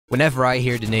Whenever I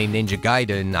hear the name Ninja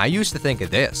Gaiden, I used to think of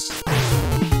this.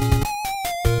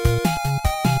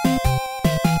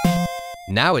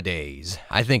 Nowadays,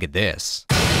 I think of this.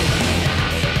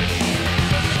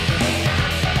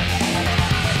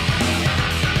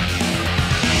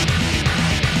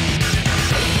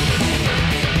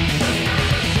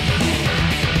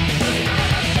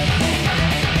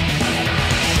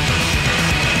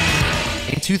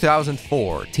 In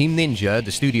 2004, Team Ninja,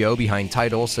 the studio behind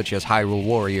titles such as Hyrule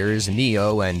Warriors,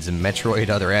 Neo, and Metroid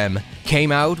Other M,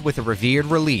 came out with a revered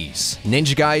release,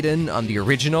 Ninja Gaiden on the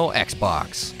original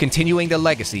Xbox. Continuing the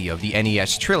legacy of the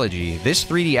NES trilogy, this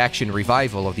 3D action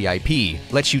revival of the IP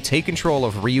lets you take control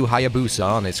of Ryu Hayabusa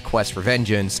on his quest for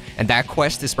vengeance, and that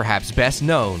quest is perhaps best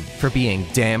known for being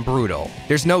damn brutal.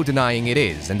 There's no denying it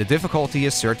is, and the difficulty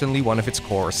is certainly one of its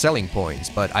core selling points,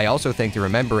 but I also think to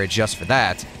remember it just for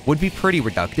that would be pretty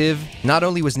reductive. Not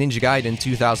only was Ninja Gaiden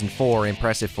 2004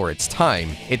 impressive for its time,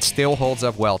 it still holds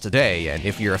up well today, and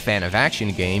if you're a fan of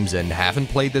action games and haven't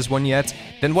played this one yet,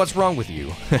 then what's wrong with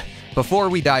you? Before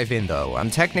we dive in though, I'm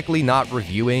technically not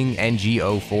reviewing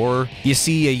NG04. You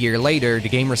see, a year later, the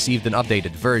game received an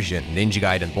updated version, Ninja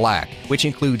Gaiden Black, which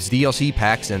includes DLC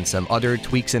packs and some other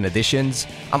tweaks and additions.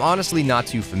 I'm honestly not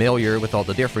too familiar with all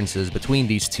the differences between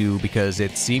these two because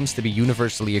it seems to be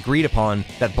universally agreed upon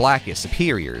that Black is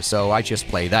superior, so I just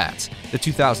play that. The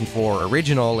 2004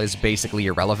 original is basically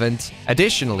irrelevant.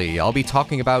 Additionally, I'll be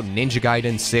talking about Ninja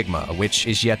Gaiden Sigma, which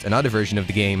is yet another version of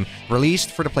the game,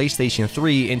 released for the PlayStation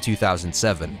 3 in 2007.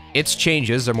 Its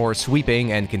changes are more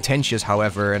sweeping and contentious,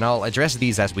 however, and I'll address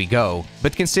these as we go,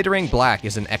 but considering Black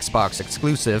is an Xbox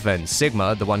exclusive and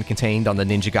Sigma the one contained on the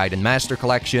Ninja Gaiden Master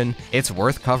Collection, it's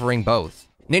worth covering both.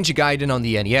 Ninja Gaiden on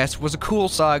the NES was a cool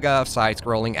saga of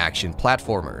side-scrolling action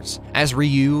platformers. As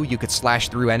Ryu, you could slash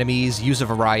through enemies, use a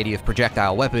variety of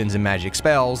projectile weapons and magic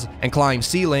spells, and climb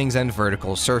ceilings and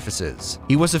vertical surfaces.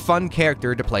 He was a fun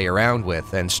character to play around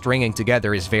with, and stringing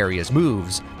together his various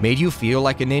moves made you feel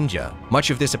like a ninja. Much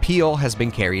of this appeal has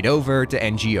been carried over to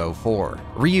NG04.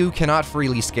 Ryu cannot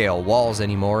freely scale walls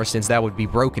anymore since that would be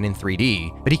broken in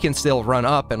 3D, but he can still run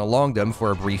up and along them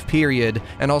for a brief period,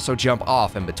 and also jump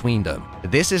off and between them.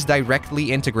 This is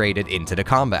directly integrated into the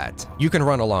combat. You can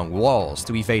run along walls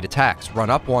to evade attacks, run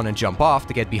up one and jump off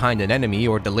to get behind an enemy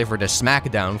or deliver the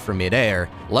smackdown from mid-air.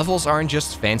 Levels aren't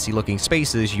just fancy-looking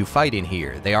spaces you fight in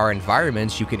here, they are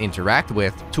environments you can interact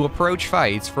with to approach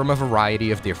fights from a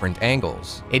variety of different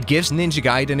angles. It gives Ninja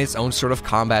Gaiden its own sort of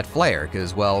combat flair,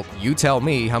 cause, well, you tell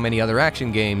me how many other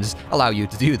action games allow you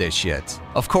to do this shit.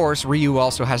 Of course, Ryu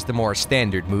also has the more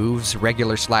standard moves,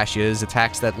 regular slashes,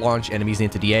 attacks that launch enemies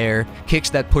into the air,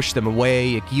 kicks that push them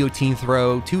away, a guillotine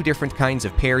throw, two different kinds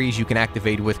of parries you can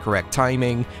activate with correct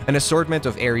timing, an assortment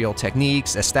of aerial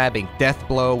techniques, a stabbing death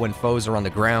blow when foes are on the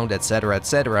ground,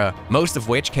 etc., most of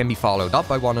which can be followed up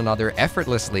by one another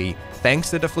effortlessly thanks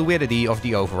to the fluidity of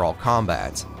the overall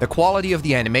combat. The quality of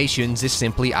the animations is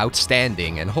simply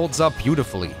outstanding and holds up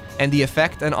beautifully, and the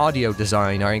effect and audio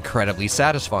design are incredibly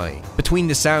satisfying. Between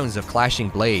the sounds of clashing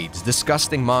blades,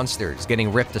 disgusting monsters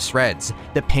getting ripped to shreds,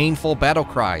 the painful battle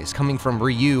cries coming from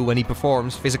Ryu when he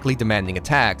performs physically demanding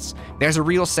attacks, there's a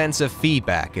real sense of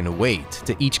feedback and weight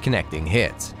to each connecting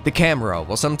hit. The camera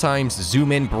will sometimes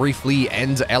zoom in briefly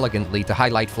and elegantly to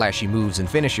highlight flashy moves and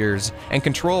finishers, and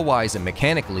control-wise and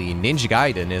mechanically, Ninja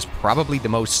Gaiden is probably the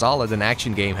most solid an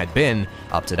action game had been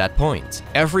up to that point.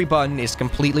 Every button is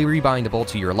completely rebindable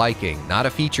to your liking, not a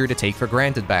feature to take for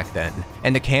granted back then,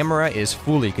 and the camera is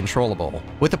fully controllable.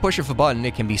 With the push of a button,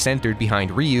 it can be centered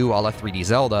behind Ryu a la 3D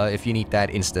Zelda if you need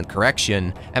that instant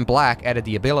correction, and Black added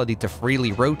the ability to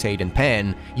freely rotate and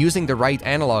pan using the right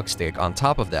analog stick on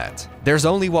top of that. There's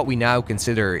only what we now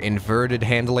consider inverted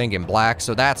handling in Black,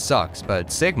 so that sucks,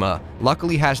 but Sigma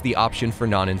luckily has the option for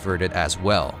non-inverted as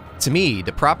well. To me,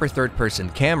 the proper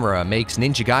third-person camera makes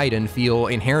Ninja Gaiden feel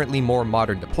inherently more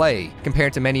modern to play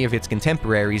compared to many of its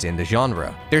contemporaries in the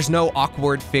genre. There's no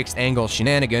awkward fixed-angle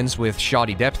shenanigans with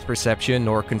shoddy depth perception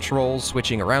or controls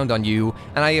switching around on you,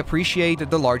 and I appreciate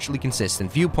the largely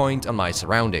consistent viewpoint on my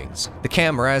surroundings. The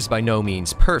camera is by no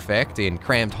means perfect in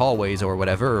cramped hallways or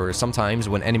whatever, or sometimes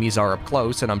when enemies are up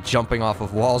close and I'm jumping off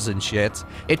of walls and shit.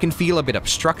 It can feel a bit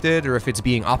obstructed or if it's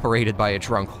being operated by a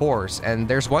drunk horse, and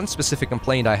there's one specific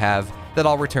complaint I have that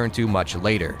I'll return to much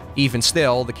later. Even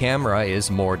still, the camera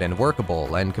is more than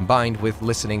workable, and combined with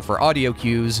listening for audio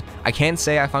cues, I can't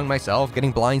say I found myself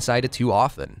getting blindsided too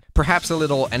often. Perhaps a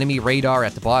little enemy radar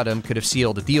at the bottom could have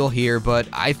sealed the deal here, but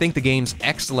I think the game's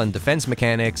excellent defense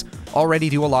mechanics already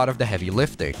do a lot of the heavy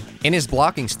lifting. In his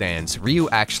blocking stance, Ryu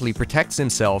actually protects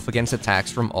himself against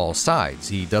attacks from all sides.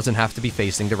 He doesn't have to be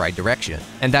facing the right direction,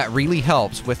 and that really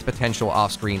helps with potential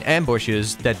off-screen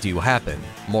ambushes that do happen.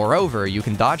 Moreover, you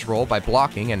can dodge roll by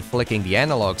blocking and flicking the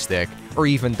analog stick, or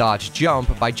even dodge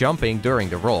jump by jumping during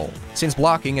the roll. Since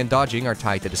blocking and dodging are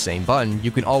tied to the same button,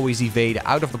 you can always evade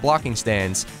out of the blocking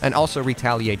stance and also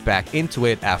retaliate back into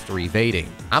it after evading.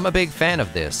 I'm a big fan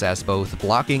of this, as both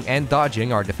blocking and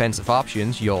dodging are defensive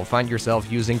options you'll find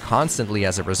yourself using constantly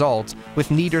as a result,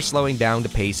 with neither slowing down the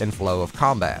pace and flow of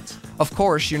combat. Of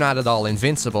course, you're not at all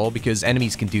invincible, because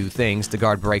enemies can do things to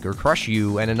guard break or crush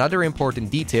you, and another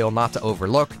important detail not to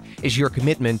overlook is your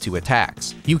commitment to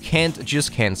attacks. You can't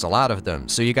just cancel out of them,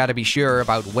 so you gotta be sure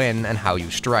about when and how you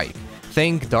strike.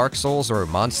 Think Dark Souls or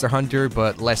Monster Hunter,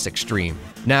 but less extreme.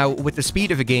 Now, with the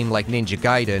speed of a game like Ninja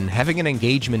Gaiden, having an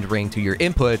engagement ring to your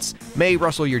inputs may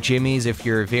rustle your jimmies if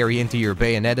you're very into your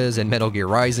Bayonettas and Metal Gear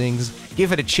Risings.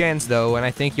 Give it a chance though, and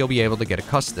I think you'll be able to get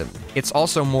accustomed. It's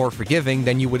also more forgiving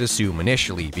than you would assume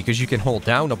initially, because you can hold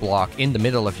down a block in the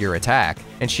middle of your attack,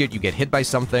 and should you get hit by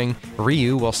something,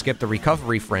 Ryu will skip the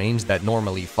recovery frames that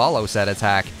normally follow said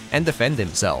attack and defend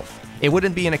himself. It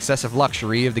wouldn't be an excessive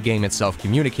luxury if the game itself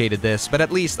communicated this, but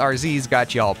at least RZ's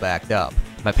got y'all backed up.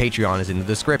 My Patreon is in the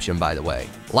description, by the way.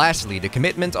 Lastly, the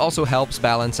commitment also helps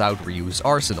balance out Ryu's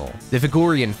arsenal. The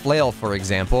Vigorian Flail, for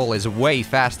example, is way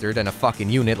faster than a fucking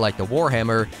unit like the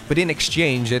Warhammer, but in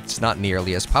exchange, it's not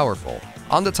nearly as powerful.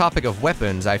 On the topic of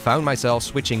weapons, I found myself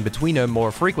switching between them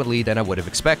more frequently than I would have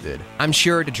expected. I'm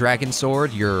sure the Dragon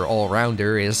Sword, your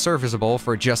all-rounder, is serviceable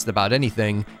for just about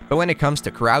anything, but when it comes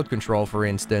to crowd control, for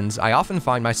instance, I often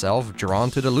find myself drawn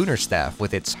to the Lunar Staff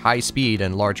with its high speed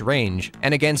and large range,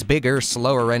 and against bigger,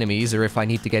 slower enemies, or if I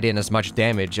need to get in as much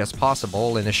damage as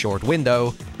possible in a short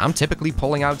window, I'm typically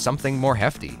pulling out something more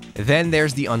hefty. Then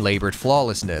there's the Unlabored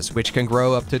Flawlessness, which can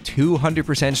grow up to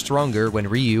 200% stronger when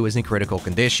Ryu is in critical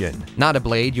condition. Not a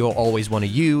blade you'll always want to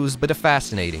use, but a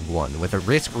fascinating one, with a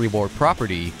risk-reward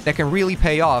property that can really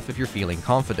pay off if you're feeling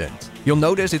confident. You'll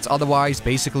notice it's otherwise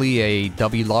basically a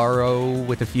W-Laro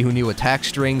with a few new attack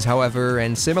strings, however,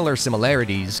 and similar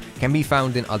similarities can be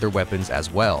found in other weapons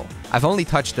as well. I've only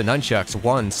touched the nunchucks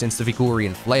once since the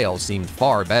Vigorian Flail seemed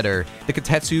far better. The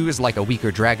Kotetsu is like a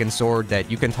weaker dragon sword that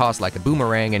you can toss like a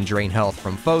boomerang and drain health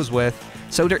from foes with,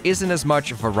 so there isn't as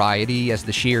much variety as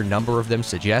the sheer number of them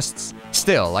suggests.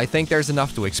 Still, I think there's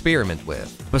enough to experiment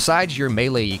with. Besides your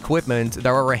melee equipment,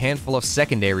 there are a handful of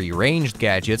secondary ranged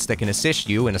gadgets that can assist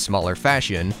you in a smaller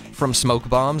fashion, from smoke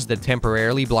bombs that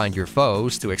temporarily blind your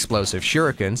foes to explosive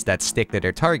shurikens that stick to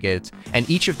their target, and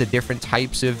each of the different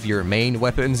types of your main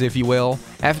weapons, if you will,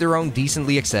 have their own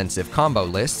decently extensive combo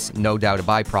lists, no doubt a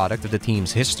byproduct of the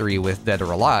team's history with Dead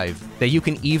or Alive, that you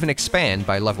can even expand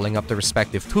by leveling up the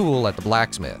respective tool at the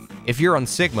blacksmith. If you're on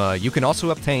Sigma, you can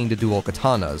also obtain the dual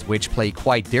katanas, which play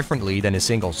quite differently than a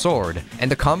single sword, and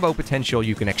the combo potential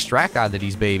you can extract out of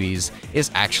these babies is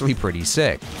actually pretty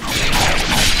sick.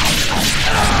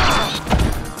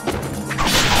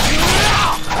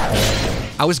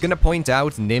 I was gonna point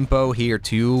out Nimpo here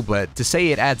too, but to say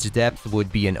it adds depth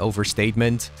would be an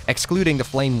overstatement. Excluding the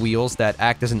flame wheels that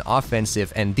act as an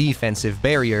offensive and defensive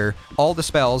barrier, all the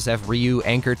spells have Ryu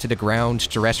anchored to the ground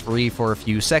stress-free for a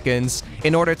few seconds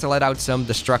in order to let out some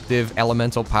destructive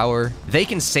elemental power. They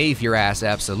can save your ass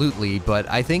absolutely, but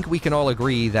I think we can all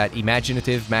agree that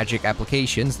imaginative magic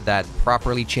applications that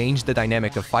properly change the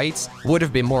dynamic of fights would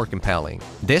have been more compelling.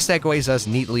 This segues us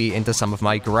neatly into some of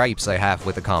my gripes I have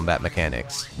with the combat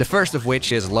mechanics. The first of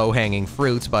which is low-hanging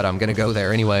fruit, but I'm gonna go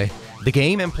there anyway. The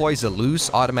game employs a loose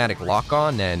automatic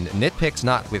lock-on, and nitpicks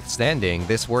notwithstanding,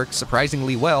 this works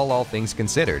surprisingly well, all things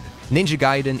considered. Ninja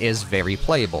Gaiden is very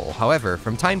playable, however,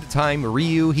 from time to time,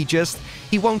 Ryu,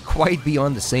 he won't quite be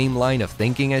on the same line of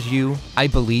thinking as you. I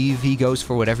believe he goes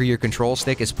for whatever your control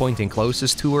stick is pointing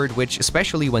closest toward, which,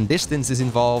 especially when distance is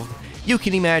involved, you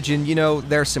can imagine,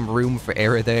 there's some room for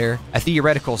error there. A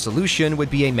theoretical solution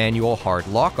would be a manual hard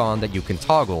lock-on that you can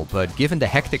toggle, but given the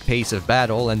hectic pace of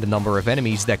battle and the number of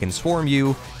enemies that can swarm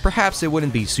you, perhaps it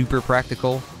wouldn't be super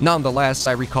practical. Nonetheless,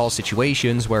 I recall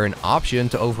situations where an option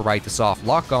to override the soft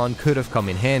lock-on could have come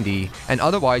in handy, and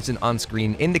otherwise an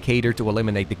on-screen indicator to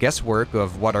eliminate the guesswork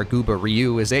of what our Gooba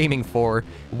Ryu is aiming for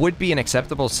would be an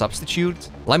acceptable substitute.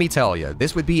 Let me tell you,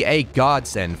 this would be a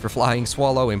godsend for Flying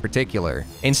Swallow in particular.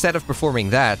 Instead of performing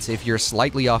that, if you're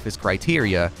slightly off his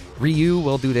criteria, Ryu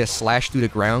will do this slash to the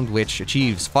ground, which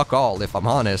achieves fuck all if I'm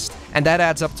honest, and that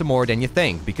adds up to more than you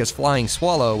think, because Flying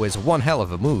Swallow is one hell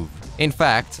of a move. In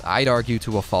fact, I'd argue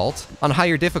to a fault. On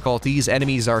higher difficulties,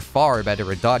 enemies are far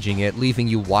better at dodging it, leaving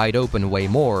you wide open way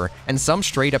more, and some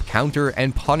straight up counter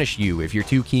and punish you if you're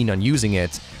too keen on using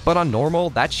it. But on normal,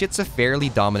 that shit's a fairly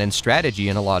dominant strategy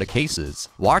in a lot of cases.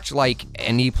 Watch like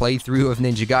any playthrough of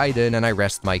Ninja Gaiden and I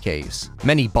rest my case.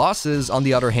 Many bosses, on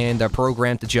the other hand, are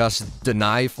programmed to just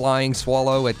deny Flying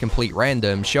Swallow at complete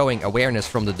random, showing awareness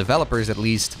from the developers at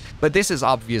least, but this is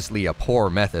obviously a poor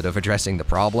method of addressing the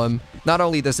problem. Not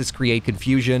only does this create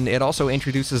confusion, it also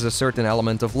introduces a certain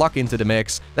element of luck into the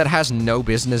mix that has no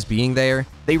business being there.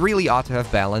 They really ought to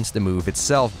have balanced the move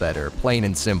itself better, plain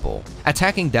and simple.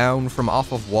 Attacking down from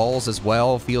off of walls as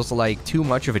well feels like too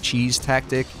much of a cheese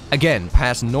tactic. Again,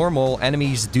 past normal,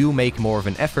 enemies do make more of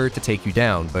an effort to take you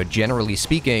down, but generally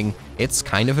speaking, it's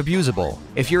kind of abusable.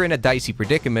 If you're in a dicey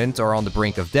predicament or on the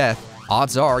brink of death,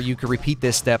 odds are you could repeat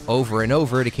this step over and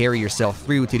over to carry yourself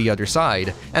through to the other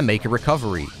side and make a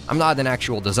recovery. I'm not an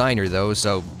actual designer though,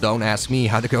 so don't ask me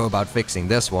how to go about fixing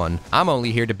this one. I'm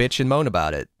only here to bitch and moan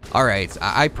about it. Alright,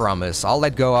 I promise, I'll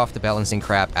let go off the balancing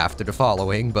crap after the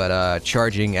following, but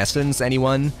charging essence,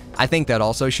 anyone? I think that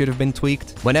also should have been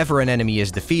tweaked. Whenever an enemy is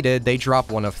defeated, they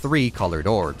drop one of 3 colored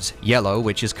orbs. Yellow,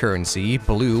 which is currency,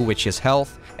 blue, which is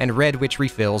health, and red, which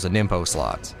refills a Nimpo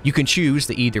slot. You can choose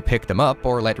to either pick them up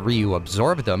or let Ryu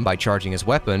absorb them by charging his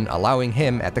weapon, allowing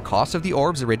him, at the cost of the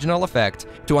orb's original effect,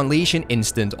 to unleash an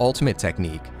instant ultimate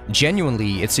technique.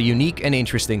 Genuinely, it's a unique and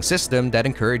interesting system that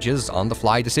encourages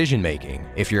on-the-fly decision-making.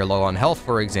 If you're low on health,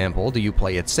 for example, do you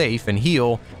play it safe and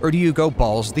heal, or do you go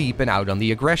balls deep and out on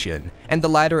the aggression? And the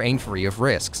latter ain't free of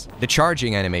risks. The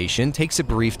charging animation takes a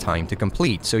brief time to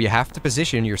complete, so you have to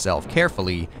position yourself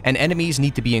carefully, and enemies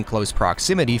need to be in close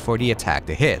proximity for the attack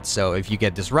to hit, so if you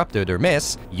get disrupted or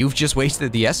miss, you've just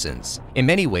wasted the essence. In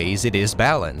many ways, it is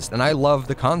balanced, and I love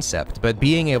the concept, but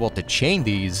being able to chain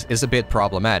these is a bit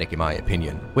problematic in my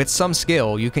opinion. With some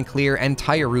skill, you can clear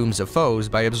entire rooms of foes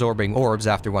by absorbing orbs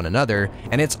after one another,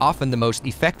 and it's often the most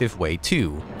effective way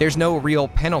too. There's no real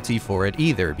penalty for it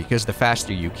either, because the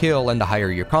faster you kill and the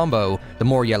higher your combo, the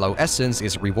more yellow essence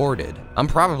is rewarded. I'm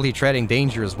probably treading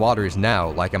dangerous waters now,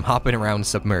 like I'm hopping around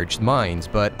submerged mines,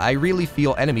 but I really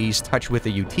feel enemies touched with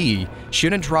a UT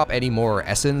shouldn't drop any more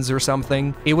essence or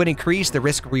something. It would increase the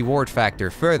risk-reward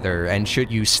factor further, and should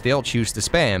you still choose to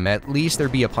spam, at least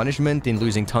there'd be a punishment in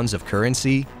losing tons of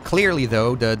currency. Clearly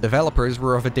though, the developers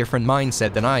were of a different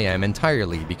mindset than I am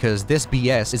entirely, because this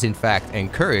BS is in fact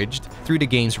encouraged through the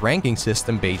game's ranking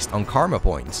system based on karma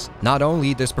points. Not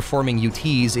only does performing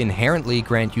UTs inherently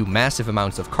grant you massive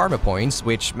amounts of karma points,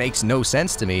 which makes no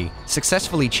sense to me,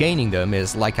 successfully chaining them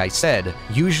is, like I said,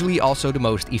 usually also the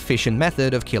most efficient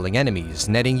method of killing enemies,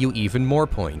 netting you even more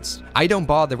points. I don't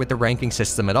bother with the ranking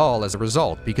system at all as a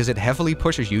result, because it heavily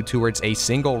pushes you towards a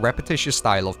single repetitious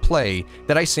style of play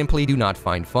that I simply do not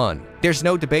find fun. There's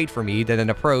no debate for me that an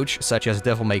approach such as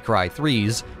Devil May Cry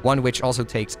 3's, one which also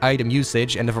takes item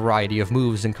usage and the variety of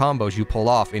moves and combos you pull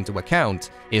off into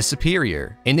account, is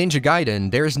superior. In Ninja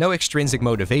Gaiden, there is no extrinsic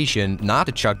motivation not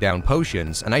to chuck down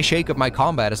potions, and I shake up my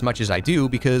combat as much as I do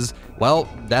because, well,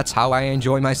 that's how I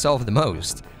enjoy myself the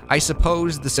most. I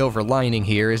suppose the silver lining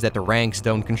here is that the ranks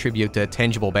don't contribute to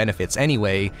tangible benefits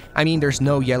anyway. I mean, there's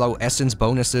no yellow essence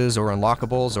bonuses or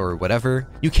unlockables or whatever.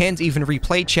 You can't even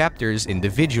replay chapters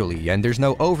individually, and there's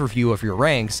no overview of your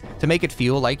ranks to make it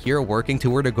feel like you're working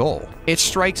toward a goal. It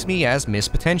strikes me as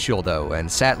missed potential though,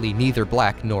 and sadly neither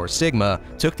Black nor Sigma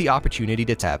took the opportunity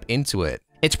to tap into it.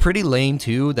 It's pretty lame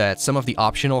too that some of the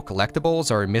optional collectibles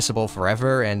are missable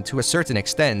forever, and to a certain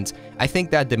extent, I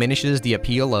think that diminishes the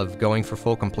appeal of going for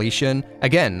full completion.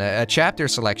 Again, a chapter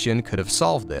selection could have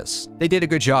solved this. They did a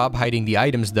good job hiding the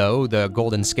items though, the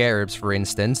golden scarabs for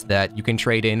instance, that you can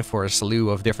trade in for a slew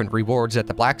of different rewards at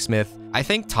the blacksmith. I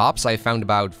think tops I found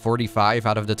about 45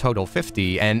 out of the total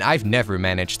 50, and I've never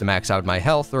managed to max out my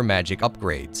health or magic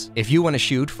upgrades. If you want to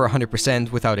shoot for 100%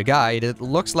 without a guide, it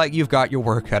looks like you've got your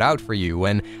work cut out for you,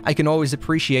 and I can always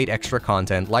appreciate extra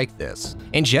content like this.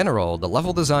 In general, the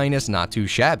level design is not too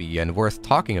shabby and worth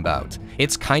talking about.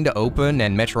 It's kinda open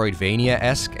and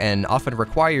Metroidvania-esque, and often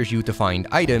requires you to find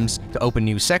items to open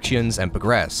new sections and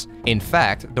progress. In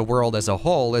fact, the world as a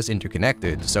whole is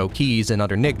interconnected, so keys and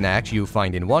other knickknacks you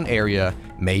find in one area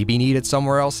may be needed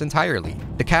somewhere else entirely.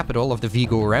 The capital of the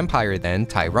Vigor Empire then,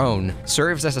 Tyrone,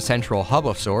 serves as a central hub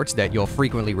of sorts that you'll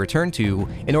frequently return to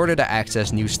in order to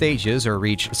access new stages or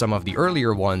reach some of the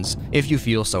earlier ones if you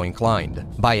feel so inclined.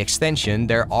 By extension,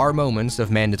 there are moments of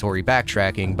mandatory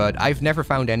backtracking, but I've never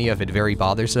found any of it very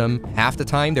bothersome. Half the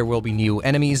time there will be new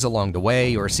enemies along the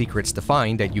way or secrets to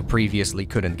find that you previously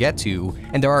couldn't get to,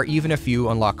 and there are even a few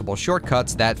unlockable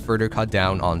shortcuts that further cut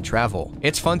down on travel.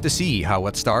 It's fun to see how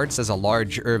what starts as a large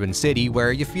large urban city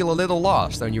where you feel a little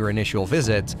lost on your initial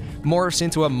visit, morphs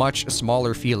into a much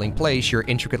smaller feeling place you're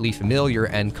intricately familiar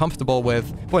and comfortable with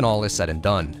when all is said and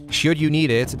done. Should you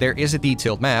need it, there is a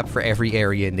detailed map for every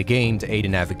area in the game to aid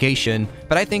in navigation,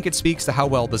 but I think it speaks to how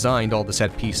well designed all the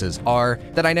set pieces are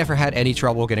that I never had any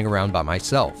trouble getting around by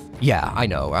myself. Yeah, I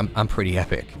know, I'm pretty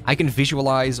epic. I can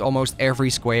visualize almost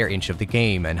every square inch of the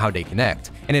game and how they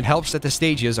connect, and it helps that the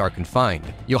stages are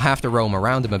confined. You'll have to roam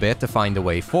around them a bit to find the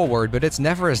way forward, but it's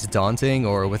never as daunting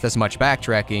or with as much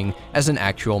backtracking as an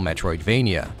actual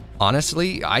Metroidvania.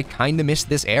 Honestly, I kinda miss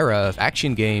this era of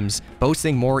action games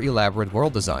boasting more elaborate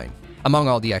world design. Among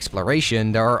all the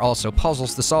exploration, there are also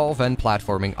puzzles to solve and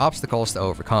platforming obstacles to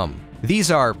overcome.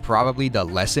 These are probably the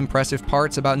less impressive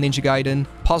parts about Ninja Gaiden.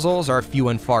 Puzzles are few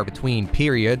and far between,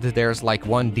 period. There's like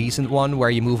one decent one where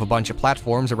you move a bunch of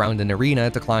platforms around an arena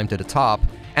to climb to the top,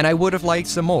 and I would have liked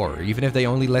some more, even if they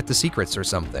only let the secrets or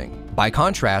something. By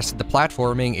contrast, the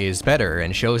platforming is better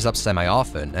and shows up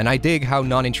semi-often, and I dig how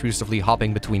non-intrusively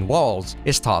hopping between walls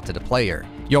is taught to the player.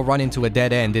 You'll run into a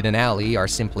dead end in an alley, are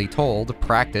simply told,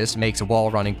 practice makes wall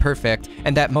running perfect,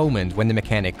 and that moment when the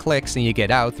mechanic clicks and you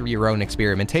get out through your own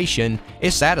experimentation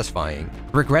is satisfying.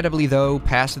 Regrettably though,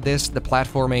 past this, the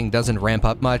platforming doesn't ramp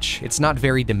up much. It's not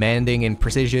very demanding in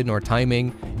precision or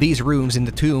timing. These rooms in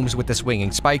the tombs with the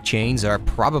swinging spike chains are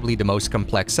probably the most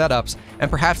complex setups,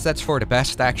 and perhaps that's for the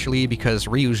best actually, because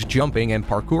Ryu's jumping and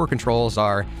parkour controls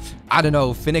are, I don't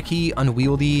know, finicky,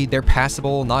 unwieldy, they're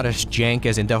passable, not as jank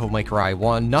as in Devil May Cry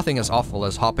 1, nothing as awful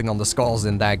as hopping on the skulls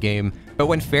in that game, but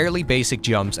when fairly basic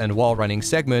jumps and wall running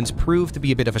segments prove to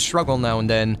be a bit of a struggle now and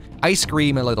then, I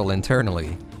scream a little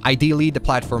internally. Ideally, the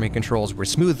platforming controls were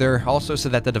smoother, also so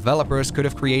that the developers could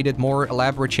have created more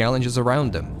elaborate challenges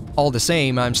around them. All the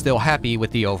same, I'm still happy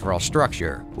with the overall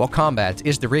structure. While combat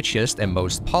is the richest and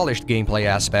most polished gameplay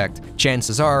aspect,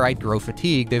 chances are I'd grow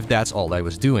fatigued if that's all I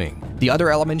was doing. The other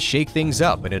elements shake things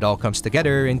up and it all comes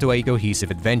together into a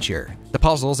cohesive adventure. The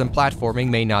puzzles and platforming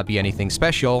may not be anything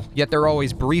special, yet they're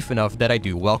always brief enough that I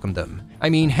do welcome them. I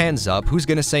mean, hands up, who's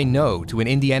gonna say no to an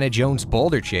Indiana Jones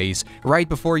boulder chase right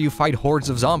before you fight hordes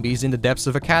of zombies in the depths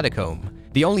of a catacomb?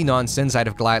 The only nonsense I'd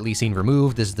have gladly seen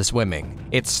removed is the swimming.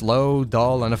 It's slow,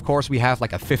 dull, and of course we have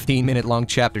like a 15-minute long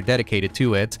chapter dedicated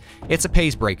to it. It's a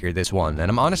pace breaker, this one, and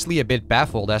I'm honestly a bit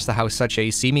baffled as to how such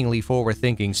a seemingly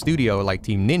forward-thinking studio like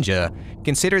Team Ninja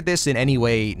considered this in any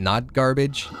way not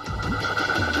garbage.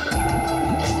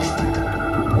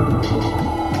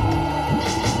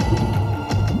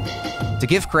 To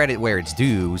give credit where it's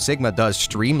due, Sigma does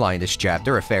streamline this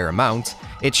chapter a fair amount.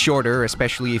 It's shorter,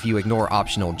 especially if you ignore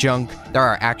optional junk, there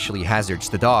are actually hazards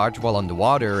to dodge while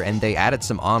underwater, and they added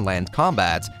some on-land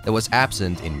combat that was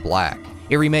absent in Black.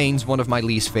 It remains one of my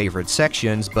least favorite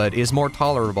sections, but is more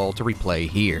tolerable to replay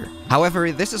here.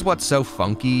 However, this is what's so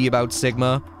funky about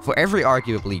Sigma. For every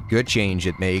arguably good change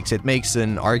it makes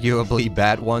an arguably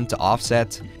bad one to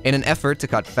offset. In an effort to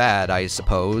cut fat, I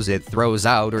suppose, it throws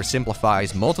out or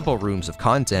simplifies multiple rooms of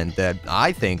content that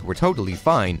I think were totally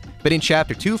fine. But in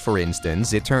Chapter 2, for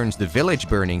instance, it turns the village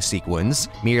burning sequence,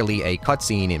 merely a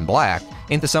cutscene in Black,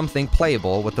 into something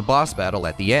playable with the boss battle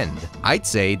at the end. I'd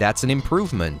say that's an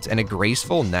improvement and a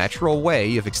graceful, natural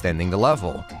way of extending the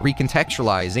level,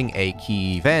 recontextualizing a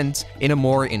key event in a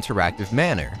more interactive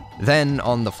manner. Then,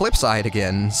 on the flip side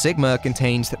again, Sigma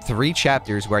contains 3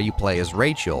 chapters where you play as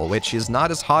Rachel, which is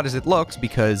not as hot as it looks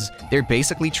because they're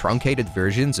basically truncated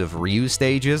versions of Ryu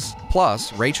stages.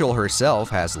 Plus, Rachel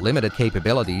herself has limited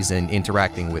capabilities in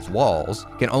interacting with walls,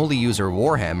 can only use her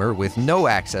warhammer with no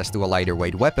access to a lighter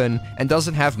weight weapon, and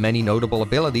doesn't have many notable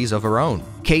abilities of her own.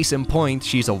 Case in point,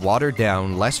 she's a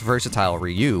watered-down, less versatile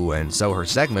Ryu, and so her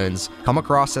segments come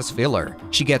across as filler.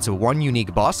 She gets one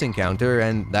unique boss encounter,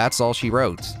 and that's all she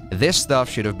wrote. This stuff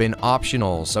should have been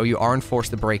optional, so you aren't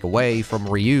forced to break away from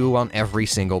Ryu on every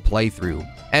single playthrough.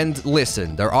 And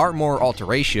listen, there are more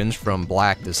alterations from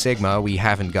Black to Sigma we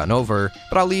haven't gone over,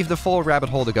 but I'll leave the full rabbit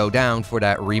hole to go down for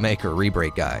that remake or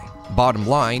rebreak guy. Bottom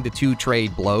line, the 2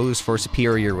 trade blows for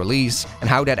superior release, and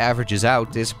how that averages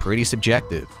out is pretty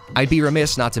subjective. I'd be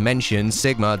remiss not to mention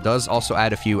Sigma does also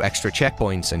add a few extra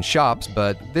checkpoints and shops,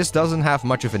 but this doesn't have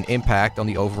much of an impact on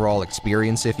the overall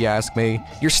experience if you ask me.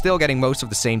 You're still getting most of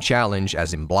the same challenge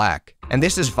as in Black. And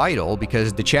this is vital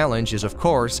because the challenge is of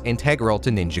course integral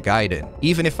to Ninja Gaiden.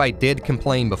 Even if I did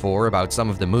complain before about some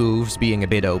of the moves being a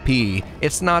bit OP,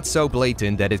 it's not so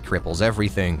blatant that it cripples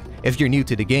everything. If you're new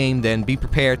to the game, then be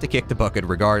prepared to kick the bucket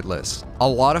regardless. A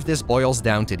lot of this boils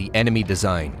down to the enemy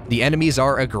design. The enemies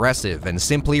are aggressive and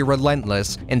simply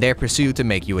relentless in their pursuit to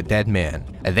make you a dead man.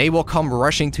 They will come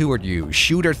rushing toward you,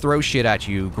 shoot or throw shit at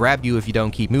you, grab you if you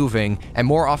don't keep moving, and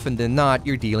more often than not,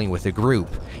 you're dealing with a group.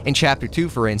 In Chapter 2,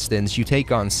 for instance, you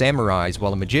take on samurais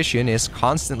while a magician is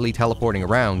constantly teleporting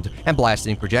around and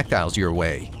blasting projectiles your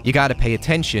way. You gotta pay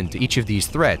attention to each of these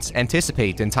threats,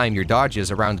 anticipate and time your dodges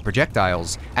around the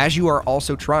projectiles, as you are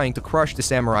also trying to crush the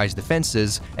samurai's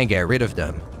defenses and get rid of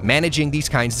them. Managing these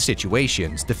kinds of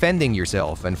situations, defending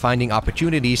yourself, and finding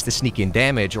opportunities to sneak in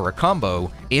damage or a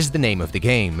combo is the name of the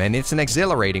game, and it's an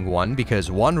exhilarating one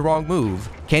because one wrong move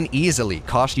can easily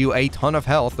cost you a ton of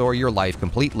health or your life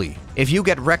completely. If you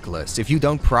get reckless, if you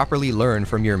don't properly learn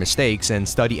from your mistakes and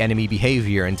study enemy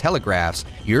behavior and telegraphs,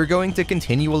 you're going to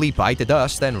continually bite the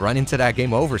dust and run into that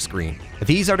game over screen.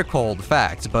 These are the cold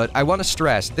facts, but I want to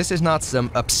stress this is not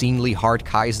some obscenely hard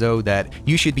kaizo that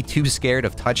you should be too scared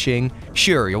of touching.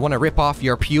 Sure, you'll want to rip off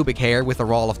your pubic hair with a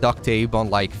roll of duct tape on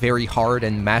like very hard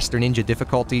and Master Ninja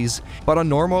difficulties, but on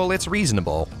normal it's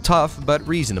reasonable. Tough, but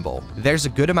reasonable. There's a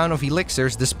good amount of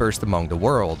elixirs dispersed among the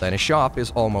world, and a shop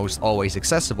is almost always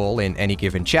accessible in any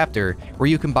given chapter where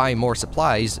you can buy more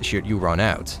supplies should you run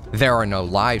out. There are no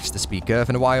lives to speak of,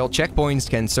 and while checkpoints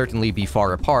can certainly be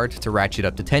far apart to ratchet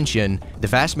up the tension, the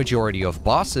vast majority of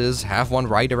bosses have one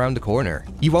right around the corner.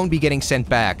 You won't be getting sent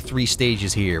back 3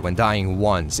 stages here when dying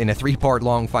once in a 3-part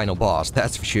long final boss,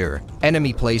 that's for sure.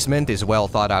 Enemy placement is well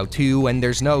thought out too, and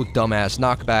there's no dumbass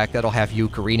knockback that'll have you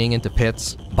careening into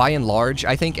pits. By and large,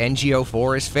 I think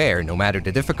NGO4 is fair no matter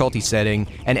the difficulty setting,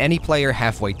 and any player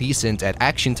halfway decent at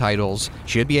action titles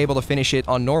should be able to finish it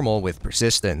on normal with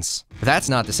persistence. That's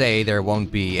not to say there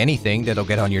won't be anything that'll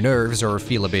get on your nerves or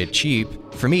feel a bit cheap.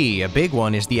 For me, a big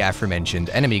one is the aforementioned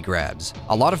enemy grabs.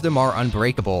 A lot of them are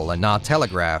unbreakable and not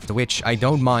telegraphed, which I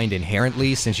don't mind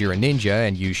inherently since you're a ninja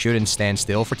and you shouldn't stand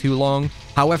still for too long.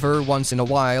 However, once in a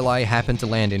while I happen to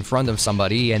land in front of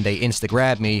somebody and they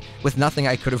insta-grab me with nothing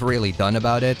I could have really done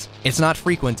about it. It's not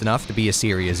frequent enough to be a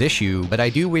serious issue, but I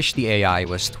do wish the AI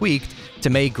was tweaked to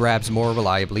make grabs more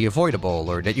reliably avoidable,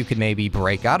 or that you could maybe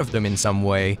break out of them in some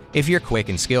way if you're quick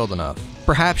and skilled enough.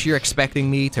 Perhaps you're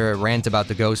expecting me to rant about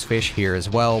the ghost fish here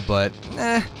as well, but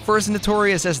for as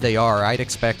notorious as they are, I'd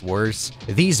expect worse.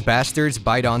 These bastards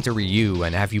bite onto Ryu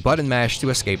and have you button mash to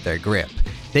escape their grip.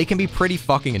 They can be pretty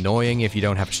fucking annoying if you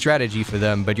don't have a strategy for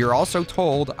them, but you're also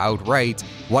told outright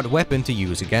what weapon to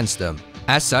use against them.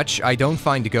 As such, I don't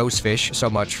find the ghost fish so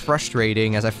much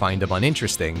frustrating as I find them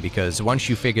uninteresting, because once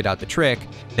you figured out the trick,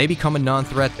 they become a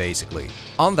non-threat basically.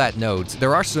 On that note,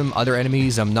 there are some other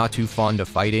enemies I'm not too fond of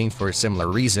fighting for similar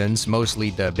reasons,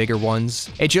 mostly the bigger ones.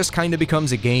 It just kinda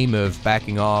becomes a game of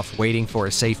backing off, waiting for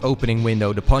a safe opening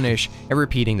window to punish, and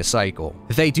repeating the cycle.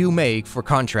 They do make for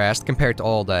contrast compared to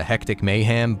all the hectic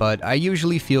mayhem, but I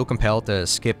usually feel compelled to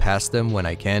skip past them when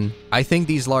I can. I think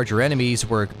these larger enemies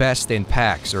work best in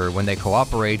packs or when they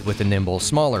cooperate with the nimble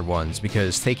smaller ones,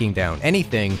 because taking down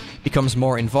anything becomes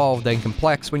more involved and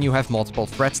complex when you have multiple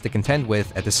threats to contend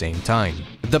with at the same time.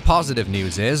 The positive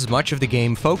news is, much of the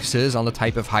game focuses on the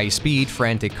type of high-speed,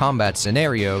 frantic combat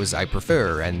scenarios I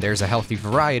prefer, and there's a healthy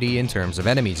variety in terms of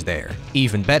enemies there.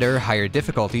 Even better, higher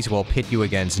difficulties will pit you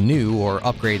against new or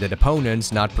upgraded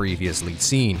opponents not previously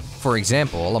seen. For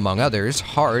example, among others,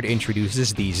 Hard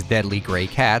introduces these deadly gray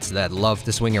cats that love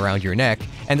to swing around your neck,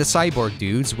 and the cyborg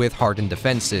dudes with hardened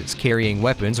defenses, carrying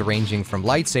weapons ranging from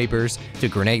lightsabers to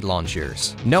grenade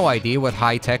launchers. No idea what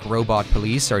high-tech robot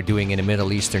police are doing in a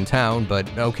Middle Eastern town, but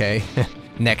okay.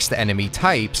 Next to enemy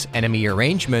types, enemy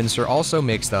arrangements are also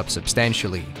mixed up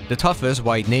substantially. The toughest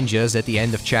white ninjas at the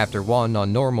end of Chapter 1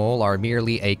 on normal are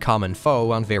merely a common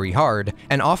foe on very hard,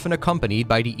 and often accompanied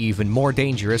by the even more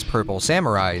dangerous purple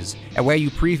samurais, and where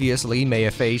you previously may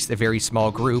have faced a very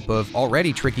small group of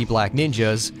already tricky black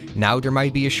ninjas, now there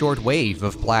might be a short wave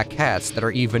of black cats that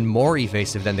are even more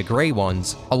evasive than the gray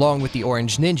ones, along with the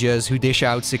orange ninjas who dish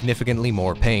out significantly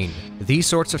more pain. These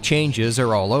sorts of changes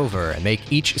are all over and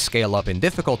make each scale up in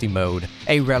difficulty mode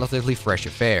a relatively fresh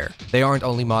affair. They aren't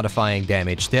only modifying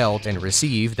damage dealt and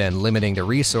received and limiting the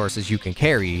resources you can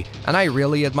carry, and I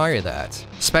really admire that.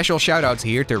 Special shoutouts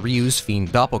here to Ryu's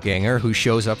fiend doppelganger who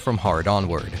shows up from hard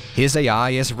onward. His AI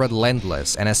is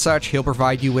relentless, and as such he'll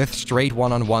provide you with straight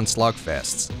one-on-one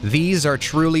slugfests. These are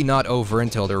truly not over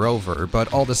until they're over,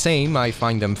 but all the same I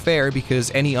find them fair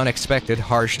because any unexpected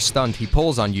harsh stunt he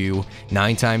pulls on you,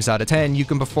 9 times out of 10 you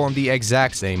can perform the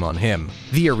exact same on him.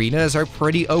 The arenas are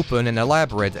pretty open and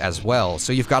elaborate as well,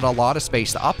 so you've got a lot of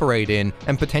space to operate in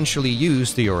and potentially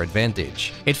use to your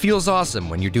advantage. It feels awesome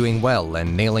when you're doing well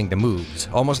and nailing the moves,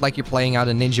 almost like you're playing out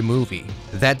a ninja movie.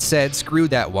 That said, screw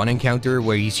that one encounter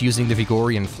where he's using the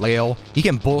Vigorian flail. He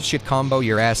can bullshit combo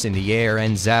your ass in the air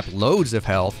and zap loads of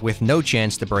health with no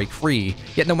chance to break free,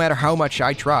 yet no matter how much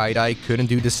I tried, I couldn't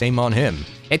do the same on him.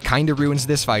 It kinda ruins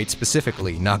this fight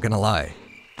specifically, not gonna lie.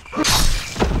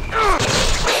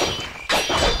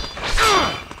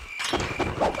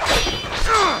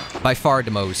 By far the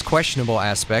most questionable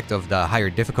aspect of the higher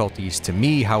difficulties to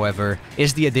me, however,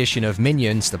 is the addition of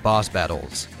minions to boss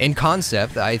battles. In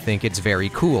concept, I think it's very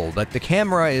cool, but the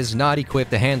camera is not equipped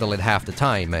to handle it half the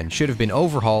time and should have been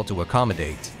overhauled to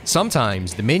accommodate.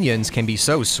 Sometimes, the minions can be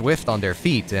so swift on their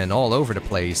feet and all over the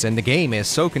place, and the game is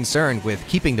so concerned with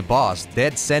keeping the boss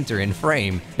dead center in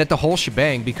frame that the whole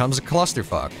shebang becomes a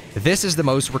clusterfuck. This is the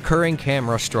most recurring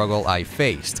camera struggle I've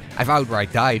faced. I've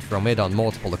outright died from it on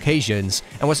multiple occasions,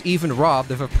 and was even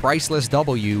robbed of a priceless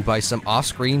W by some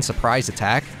off-screen surprise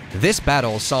attack. This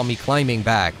battle saw me climbing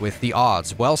back with the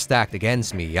odds well stacked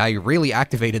against me. I really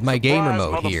activated my gamer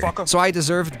mode here, so I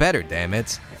deserved better, damn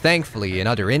it. Thankfully, in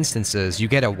other instances, you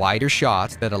get a wider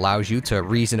shot that allows you to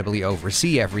reasonably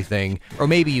oversee everything, or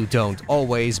maybe you don't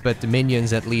always, but the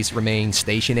minions at least remain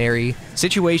stationary.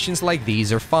 Situations like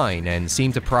these are fine and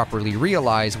seem to properly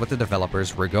realize what the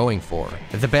developers were going for.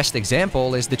 The best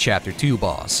example is the Chapter 2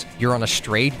 boss. You're on a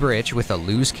straight bridge with a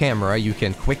loose camera you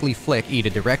can quickly flick either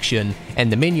direction,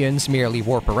 and the minions merely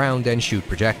warp around and shoot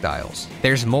projectiles.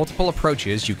 There's multiple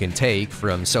approaches you can take,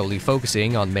 from solely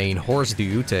focusing on main horse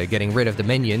dude to getting rid of the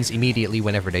minions immediately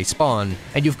whenever they spawn,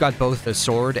 and you've got both a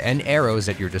sword and arrows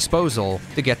at your disposal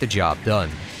to get the job done.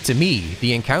 To me,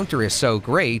 the encounter is so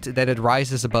great that it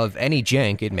rises above any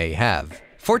jank it may have.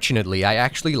 Fortunately, I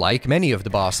actually like many of the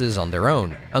bosses on their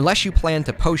own. Unless you plan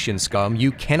to potion scum,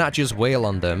 you cannot just wail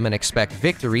on them and expect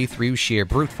victory through sheer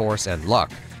brute force and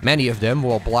luck. Many of them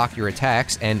will block your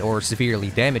attacks and or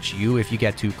severely damage you if you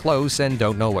get too close and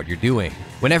don't know what you're doing.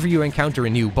 Whenever you encounter a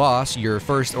new boss, your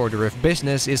first order of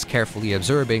business is carefully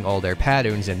observing all their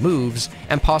patterns and moves,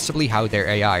 and possibly how their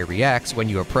AI reacts when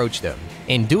you approach them.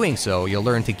 In doing so, you'll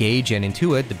learn to gauge and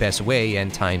intuit the best way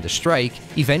and time to strike,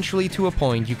 eventually to a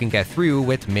point you can get through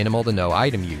with minimal to no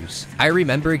item use. I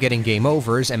remember getting game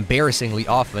overs embarrassingly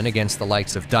often against the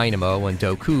likes of Dynamo and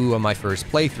Doku on my first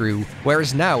playthrough,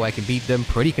 whereas now I can beat them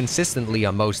pretty consistently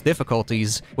on most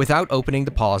difficulties without opening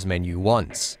the pause menu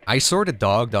once. I sorta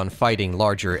dogged on fighting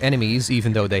larger enemies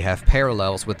even though they have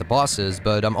parallels with the bosses,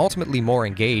 but I'm ultimately more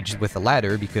engaged with the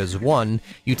latter because 1,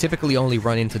 you typically only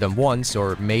run into them once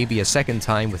or maybe a second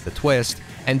time with the twist,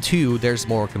 and 2, there's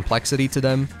more complexity to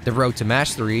them. The road to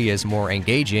mastery is more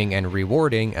engaging and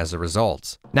rewarding as a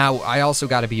result. Now, I also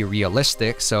gotta be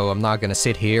realistic, so I'm not gonna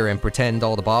sit here and pretend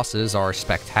all the bosses are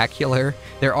spectacular.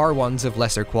 There are ones of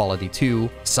lesser quality too.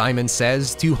 Simon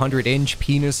Says 200-inch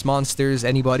penis monsters,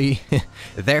 anybody?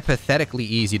 They're pathetically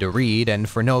easy to read, and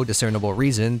for no discernible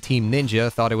reason, Team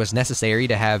Ninja thought it was necessary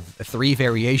to have 3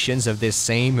 variations of this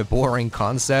same boring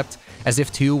concept, as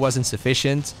if 2 wasn't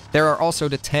sufficient. There are also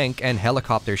the tank and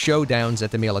helicopter showdowns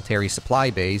at the military supply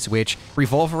base, which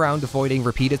revolve around avoiding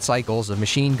repeated cycles of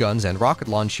machine guns and rocket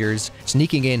launchers,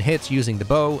 sneaking in hits using the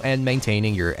bow, and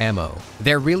maintaining your ammo.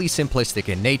 They're really simplistic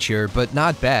in nature, but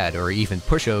not bad or even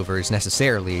pushovers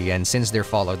necessarily, and since they're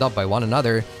followed up by one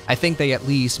another, I think they at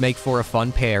least make for a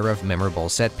fun pair of memorable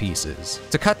set pieces.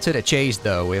 To cut to the chase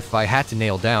though, if I had to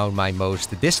nail down my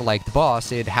most disliked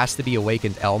boss, it has to be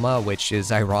Awakened Elma, which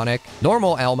is ironic.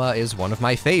 Normal Elma is one of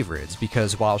my favorites,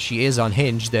 because while she is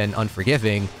unhinged and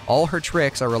unforgiving, all her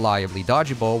tricks are reliably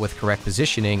dodgeable with correct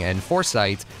positioning and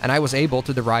foresight, and I was able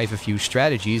to derive a few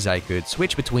strategies I could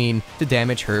switch between to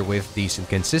damage her with decent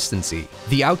consistency.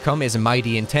 The outcome is a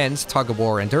mighty intense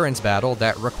tug-of-war endurance battle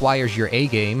that requires your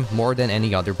A-game more than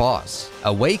any other boss.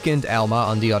 Awakened Elma,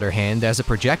 on the other hand, has a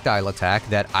projectile attack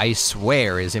that I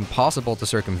swear is impossible to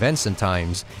circumvent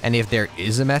sometimes, and if there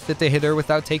is a method to hit her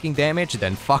without taking damage,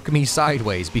 then fuck me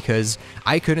sideways, because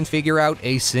I couldn't figure out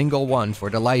a single one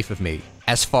for the life of me.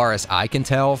 As far as I can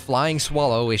tell, Flying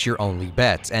Swallow is your only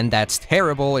bet, and that's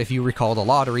terrible if you recall the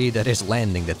lottery that is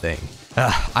landing the thing.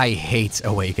 I hate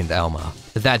Awakened Elma.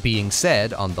 That being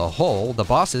said, on the whole, the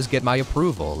bosses get my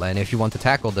approval, and if you want to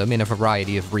tackle them in a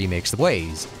variety of remixed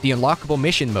ways, the unlockable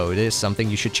mission mode is something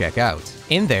you should check out.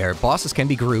 In there, bosses can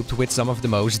be grouped with some of the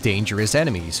most dangerous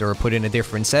enemies, or put in a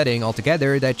different setting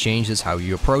altogether that changes how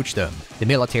you approach them. The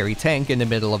military tank in the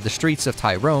middle of the streets of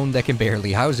Tyrone that can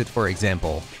barely house it, for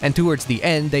example, and towards the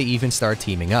end they even start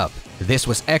teaming up. This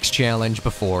was X Challenge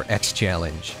before X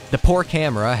Challenge. The poor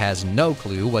camera has no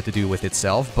clue what to do with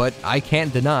itself, but I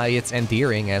can't deny its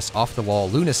endearing as off-the-wall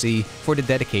lunacy for the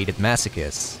dedicated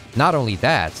masochists. Not only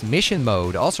that, mission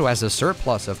mode also has a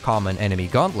surplus of common enemy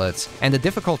gauntlets, and the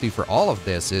difficulty for all of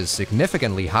this is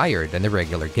significantly higher than the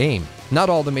regular game. Not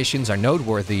all the missions are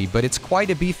noteworthy, but it's quite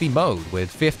a beefy mode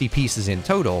with 50 pieces in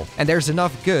total, and there's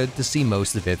enough good to see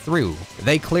most of it through.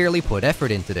 They clearly put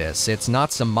effort into this, it's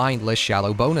not some mindless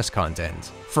shallow bonus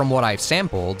content. From what I've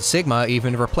sampled, Sigma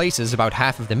even replaces about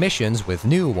half of the missions with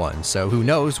new ones, so who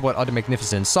knows what other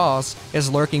magnificent sauce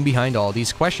is lurking behind all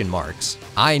these question marks.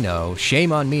 I know,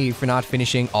 shame on me for not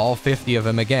finishing all 50 of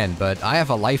them again, but I have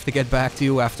a life to get back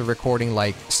to after recording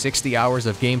like 60 hours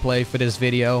of gameplay for this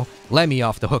video. Let me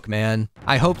off the hook, man.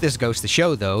 I hope this goes to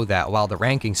show, though, that while the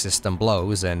ranking system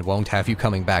blows and won't have you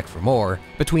coming back for more,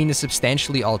 between the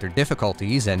substantially altered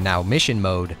difficulties and now mission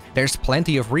mode, there's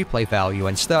plenty of replay value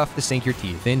and stuff to sink your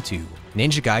teeth into.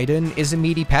 Ninja Gaiden is a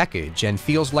meaty package and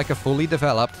feels like a fully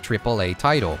developed AAA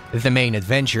title. The main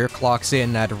adventure clocks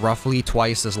in at roughly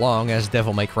twice as long as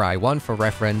Devil May Cry 1 for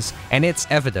reference, and it's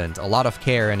evident a lot of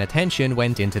care and attention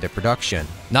went into the production.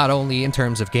 Not only in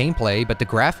terms of gameplay, but the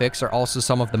graphics are also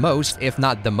some of the most, if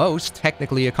not the most,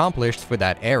 technically accomplished for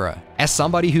that era. As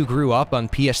somebody who grew up on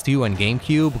PS2 and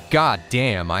GameCube,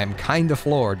 goddamn, I am kinda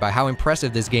floored by how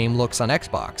impressive this game looks on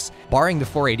Xbox. Barring the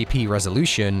 480p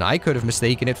resolution, I could have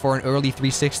mistaken it for an early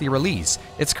 360 release.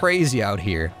 It's crazy out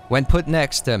here. When put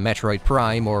next to Metroid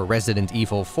Prime or Resident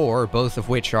Evil 4, both of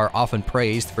which are often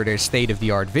praised for their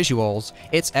state-of-the-art visuals,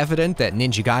 it's evident that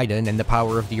Ninja Gaiden and the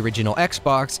power of the original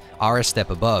Xbox are a step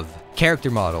above.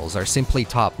 Character models are simply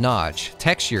top-notch,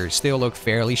 textures still look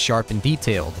fairly sharp and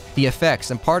detailed, the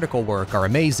effects and particle work are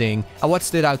amazing, and what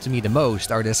stood out to me the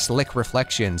most are the slick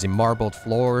reflections in marbled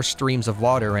floors, streams of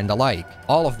water, and the like.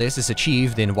 All of this is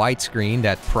achieved in widescreen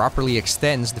that properly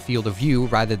extends the field of view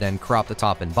rather than crop the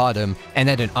top and bottom, and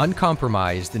at an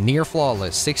uncompromised,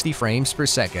 near-flawless 60 frames per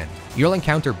second. You'll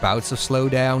encounter bouts of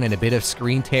slowdown and a bit of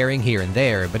screen tearing here and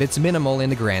there, but it's minimal in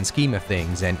the grand scheme of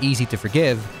things and easy to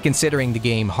forgive, considering the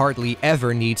game hardly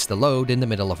ever needs to load in the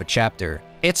middle of a chapter.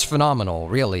 It's phenomenal,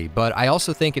 really, but I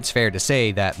also think it's fair to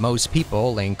say that most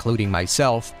people, including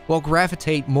myself, will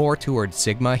gravitate more towards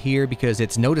Sigma here because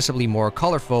it's noticeably more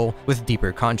colorful with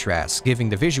deeper contrasts, giving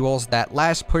the visuals that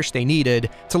last push they needed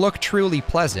to look truly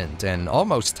pleasant and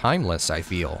almost timeless, I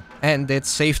feel. And it's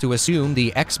safe to assume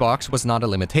the Xbox was not a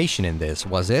limitation in this,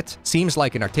 was it? Seems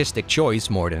like an artistic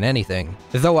choice more than anything.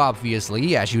 Though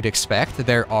obviously, as you'd expect,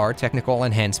 there are technical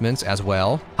enhancements as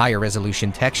well. Higher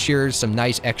resolution textures, some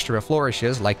nice extra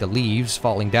flourishes like the leaves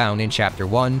falling down in Chapter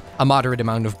 1, a moderate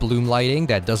amount of bloom lighting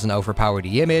that doesn't overpower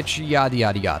the image, yada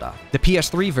yada yada. The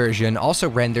PS3 version also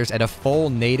renders at a full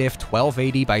native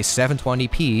 1280 by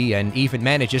 720p and even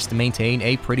manages to maintain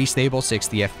a pretty stable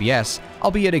 60 FPS,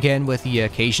 albeit again with the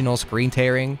occasional screen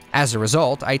tearing. As a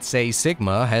result, I'd say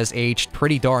Sigma has aged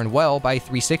pretty darn well by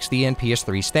 360 and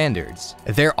PS3 standards.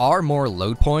 There are more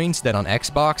load points than on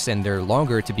Xbox and they're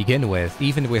longer to begin with,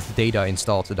 even with data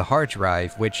installed to the hard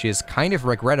drive, which is kind of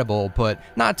regrettable, but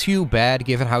not too bad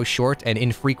given how short and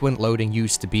infrequent loading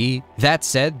used to be. That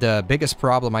said, the biggest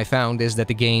problem I found is that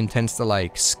the game tends to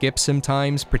skip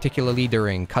sometimes, particularly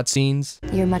during cutscenes.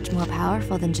 You're much more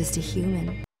powerful than just a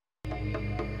human.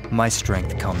 My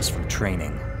strength comes from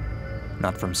training,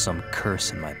 not from some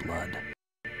curse in my blood.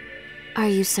 Are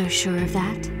you so sure of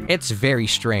that? It's very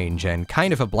strange and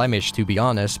kind of a blemish to be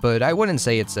honest, but I wouldn't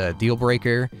say it's a deal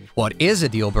breaker. What is a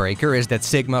deal breaker is that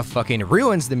Sigma fucking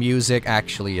ruins the music.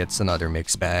 Actually, it's another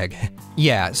mixed bag.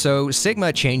 Yeah, so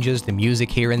Sigma changes the music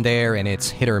here and there and it's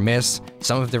hit or miss.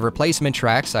 Some of the replacement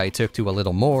tracks I took to a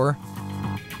little more.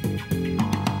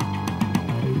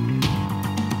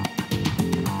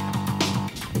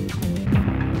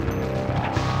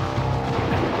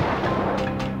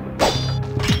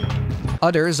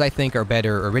 Others I think are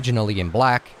better originally in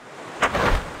black.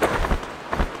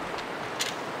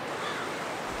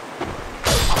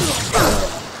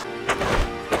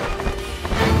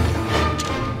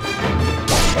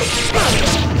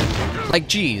 Like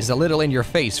geez, a little in your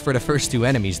face for the first two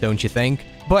enemies, don't you think?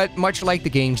 But much like the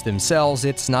games themselves,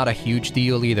 it's not a huge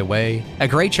deal either way. A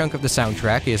great chunk of the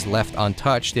soundtrack is left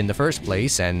untouched in the first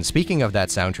place, and speaking of that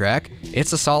soundtrack,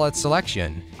 it's a solid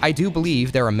selection. I do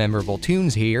believe there are memorable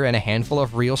tunes here and a handful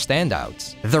of real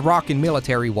standouts. The rockin'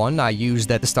 military one I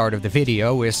used at the start of the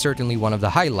video is certainly one of the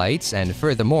highlights, and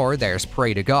furthermore, there's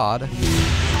Pray to God.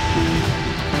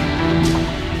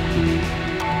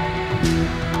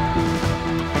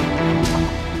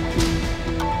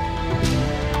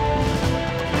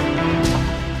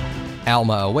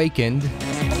 Alma Awakened,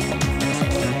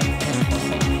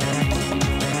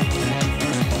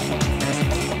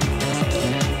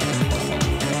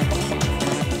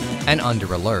 and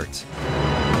under alert.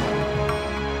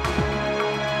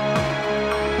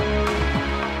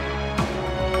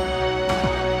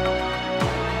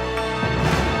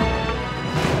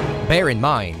 Bear in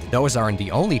mind, those aren't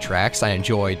the only tracks I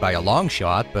enjoyed by a long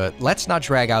shot, but let's not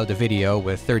drag out the video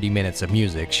with 30 minutes of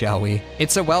music, shall we?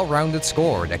 It's a well-rounded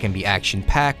score that can be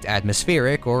action-packed,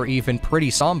 atmospheric, or even pretty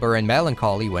somber and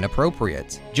melancholy when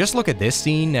appropriate. Just look at this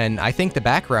scene, and I think the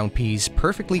background piece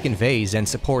perfectly conveys and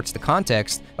supports the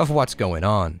context of what's going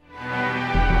on.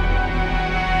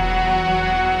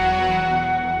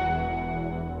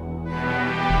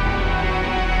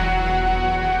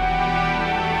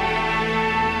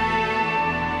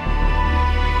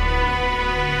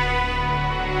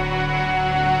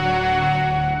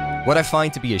 What I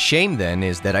find to be a shame then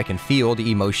is that I can feel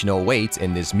the emotional weight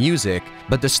in this music,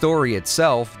 but the story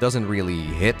itself doesn't really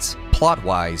hit.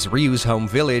 Plot-wise, Ryu's home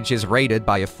village is raided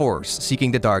by a force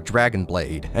seeking the Dark Dragon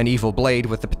Blade, an evil blade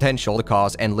with the potential to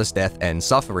cause endless death and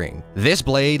suffering. This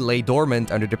blade lay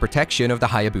dormant under the protection of the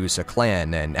Hayabusa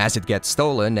clan, and as it gets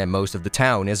stolen and most of the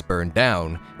town is burned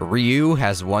down, Ryu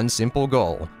has one simple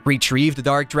goal: retrieve the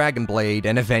Dark Dragon Blade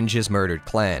and avenge his murdered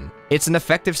clan. It's an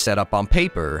effective setup on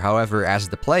paper, however, as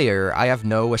the player, I have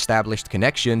no established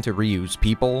connection to Ryu's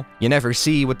people. You never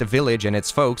see what the village and its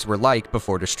folks were like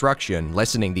before destruction,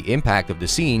 lessening the impact of the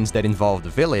scenes that involve the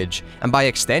village, and by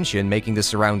extension making the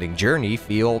surrounding journey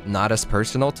feel not as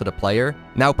personal to the player.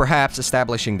 Now perhaps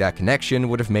establishing that connection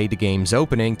would have made the game's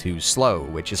opening too slow,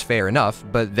 which is fair enough,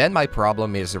 but then my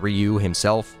problem is Ryu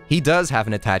himself. He does have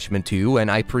an attachment to, and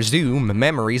I presume,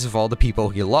 memories of all the people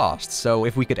he lost, so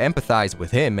if we could empathize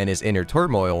with him and his inner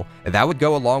turmoil, that would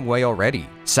go a long way already.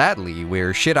 Sadly,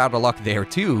 we're shit out of luck there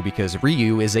too, because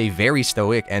Ryu is a very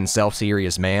stoic and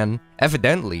self-serious man.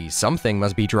 Evidently, something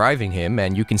must be driving him,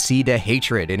 and you can see the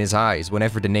hatred in his eyes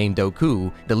whenever the name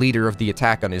Doku, the leader of the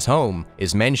attack on his home,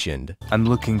 is mentioned. I'm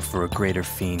looking for a greater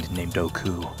fiend named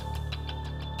Doku.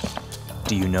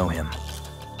 Do you know him?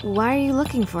 Why are you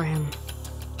looking for him?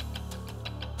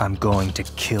 I'm going to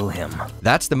kill him.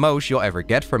 That's the most you'll ever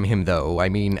get from him though. I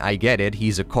mean, I get it,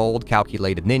 he's a cold,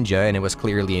 calculated ninja and it was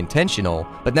clearly intentional,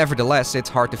 but nevertheless, it's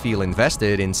hard to feel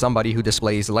invested in somebody who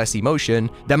displays less emotion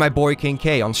than my boy King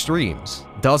K on streams.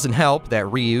 Doesn't help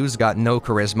that Ryu's got no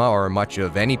charisma or much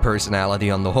of any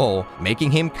personality on the whole, making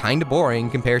him kinda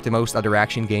boring compared to most other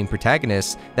action game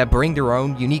protagonists that bring their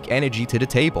own unique energy to the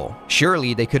table.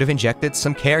 Surely they could have injected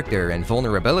some character and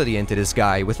vulnerability into this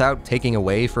guy without taking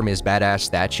away from his badass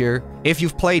stature. If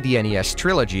you've played the NES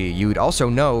trilogy, you'd also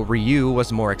know Ryu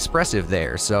was more expressive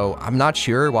there, so I'm not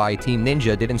sure why Team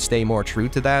Ninja didn't stay more true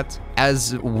to that.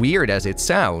 As weird as it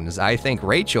sounds, I think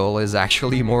Rachel is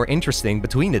actually more interesting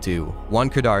between the two. One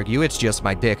could argue it's just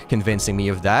my dick convincing me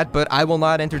of that, but I will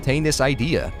not entertain this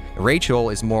idea. Rachel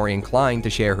is more inclined to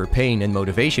share her pain and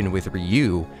motivation with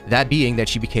Ryu, that being that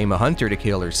she became a hunter to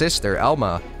kill her sister,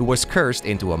 Alma, who was cursed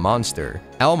into a monster.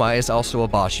 Alma is also a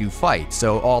boss you fight,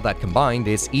 so all that combined,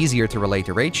 it's easier to relate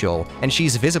to Rachel, and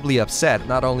she's visibly upset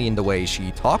not only in the way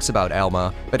she talks about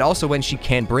Alma, but also when she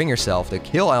can't bring herself to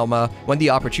kill Alma when the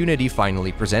opportunity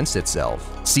finally presents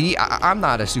itself. See, I'm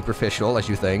not as superficial as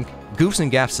you think. Goofs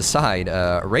and gaffs aside,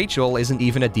 Rachel isn't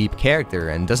even a deep character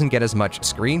and doesn't get as much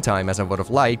screen time as I would have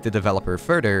liked to develop her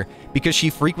further because she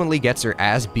frequently gets her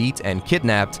ass beat and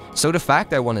kidnapped, so the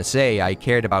fact I want to say I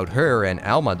cared about her and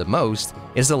Alma the most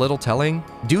is a little telling.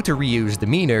 Due to Ryu's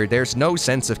demeanor, there's no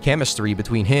sense of chemistry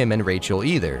between him and Rachel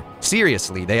either.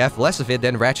 Seriously, they have less of it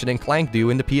than Ratchet & Clank do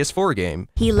in the PS4 game.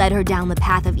 He led her down the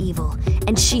path of evil,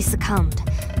 and she succumbed.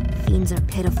 Fiends are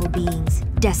pitiful beings,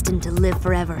 destined to live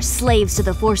forever, slaves to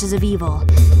the forces of evil.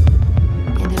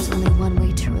 And there's only one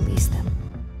way to release them.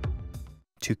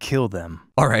 To kill them.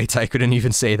 Alright, I couldn't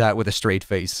even say that with a straight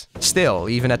face. Still,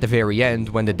 even at the very end,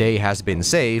 when the day has been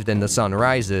saved and the sun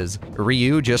rises,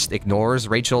 Ryu just ignores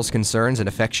Rachel's concerns and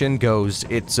affection, goes,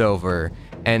 "It's over,"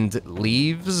 and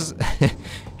leaves?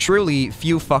 Truly,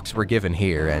 few fucks were given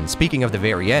here, and speaking of the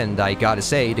very end, I gotta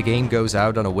say, the game goes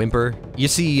out on a whimper. You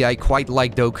see, I quite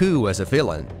like Doku as a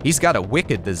villain. He's got a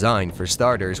wicked design for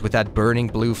starters, with that burning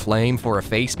blue flame for a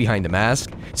face behind the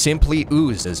mask. Simply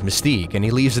oozes mystique, and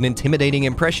he leaves an intimidating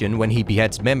impression when he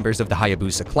beheads members of the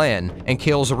Hayabusa clan, and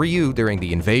kills Ryu during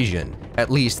the invasion.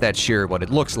 At least that's sure what it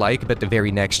looks like, but the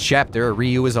very next chapter,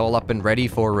 Ryu is all up and ready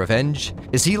for revenge.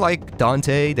 Is he like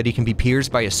Dante, that he can be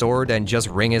pierced by a sword and just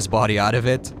wring his body out of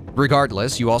it?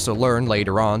 Regardless, you also learn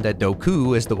later on that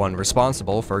Doku is the one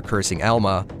responsible for cursing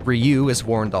Alma. Ryu is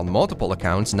warned on multiple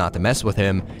accounts not to mess with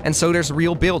him, and so there's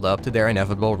real build-up to their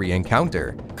inevitable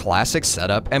re-encounter. Classic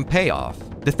setup and payoff.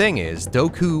 The thing is,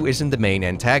 Doku isn't the main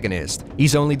antagonist.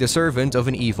 He's only the servant of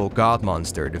an evil god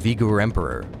monster, the Vigor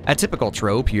Emperor. A typical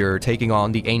trope, you're taking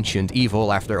on the ancient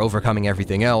evil after overcoming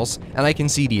everything else, and I can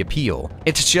see the appeal.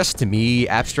 It's just, to me,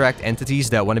 abstract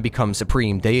entities that want to become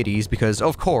supreme deities because,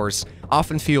 of course,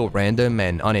 often feel random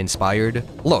and uninspired.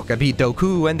 Look, I beat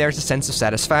Doku and there's a sense of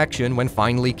satisfaction when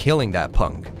finally killing that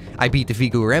punk. I beat the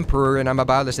Vigor Emperor and I'm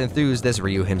about as enthused as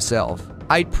Ryu himself.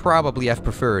 I'd probably have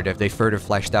preferred if they further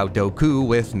fleshed out Doku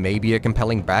with maybe a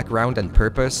compelling background and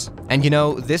purpose. And you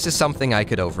know, this is something I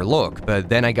could overlook, but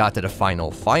then I got to the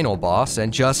final boss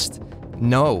and just...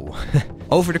 no.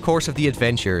 Over the course of the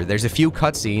adventure, there's a few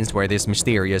cutscenes where this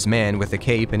mysterious man with a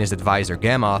cape and his advisor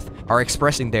Gammoth are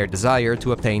expressing their desire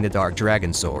to obtain the Dark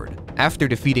Dragon Sword. After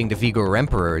defeating the Vigor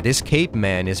Emperor, this cape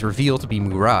man is revealed to be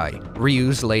Murai,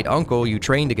 Ryu's late uncle you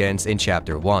trained against in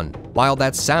Chapter 1. While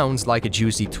that sounds like a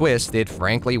juicy twist, it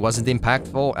frankly wasn't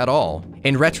impactful at all.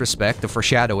 In retrospect, the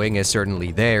foreshadowing is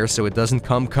certainly there, so it doesn't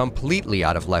come completely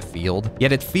out of left field,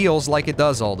 yet it feels like it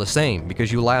does all the same,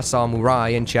 because you last saw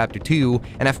Murai in Chapter 2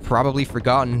 and have probably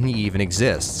forgotten he even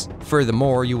exists.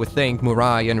 Furthermore, you would think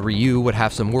Murai and Ryu would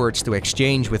have some words to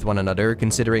exchange with one another,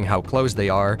 considering how close they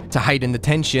are, to heighten the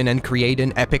tension and create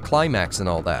an epic climax and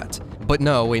all that. But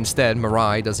no, instead,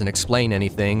 Murai doesn't explain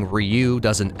anything, Ryu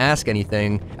doesn't ask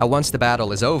anything, and once the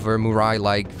battle is over,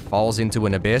 Murai falls into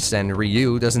an abyss and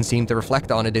Ryu doesn't seem to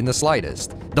reflect on it in the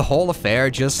slightest. The whole affair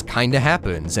just kinda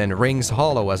happens and rings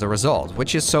hollow as a result,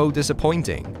 which is so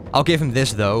disappointing. I'll give him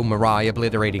this though, Murai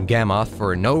obliterating Gammoth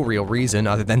for no real reason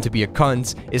other than to be a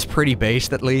cunt is pretty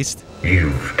based at least.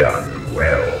 You've done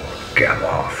well,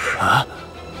 Gammoth.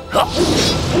 Huh?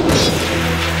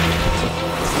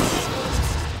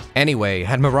 Anyway,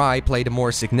 had Murai played a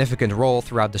more significant role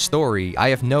throughout the story, I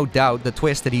have no doubt the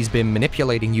twist that he's been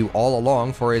manipulating you all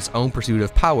along for his own pursuit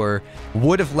of power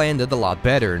would have landed a lot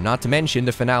better, not to mention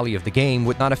the finale of the game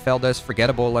would not have felt as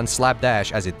forgettable and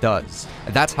slapdash as it does.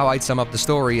 That's how I'd sum up the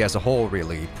story as a whole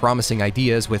really, promising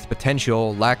ideas with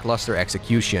potential lackluster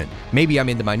execution. Maybe I'm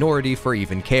in the minority for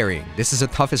even caring. This is a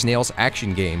tough-as-nails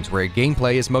action games where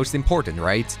gameplay is most important,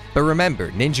 right? But remember,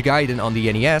 Ninja Gaiden on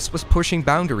the NES was pushing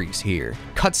boundaries here.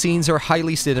 Cutscenes are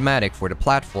highly cinematic for the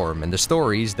platform, and the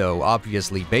stories, though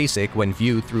obviously basic when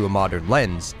viewed through a modern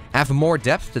lens, have more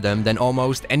depth to them than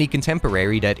almost any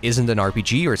contemporary that isn't an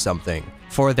RPG or something.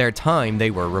 For their time,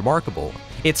 they were remarkable.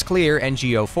 It's clear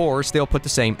NGO4 still put the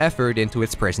same effort into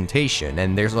its presentation,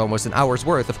 and there's almost an hour's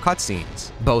worth of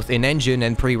cutscenes. Both in-engine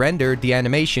and pre-rendered, the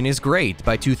animation is great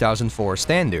by 2004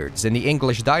 standards, and the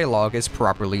English dialogue is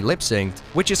properly lip-synced,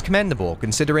 which is commendable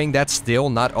considering that's still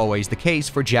not always the case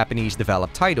for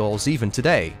Japanese-developed titles even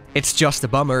today. It's just a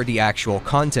bummer the actual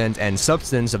content and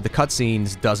substance of the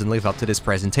cutscenes doesn't live up to this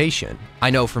presentation. I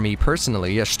know for me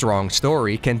personally, a strong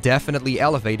story can definitely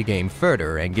elevate a game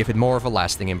further and give it more of a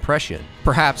lasting impression.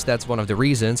 Perhaps that's one of the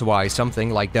reasons why something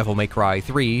like Devil May Cry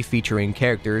 3, featuring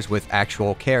characters with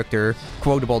actual character,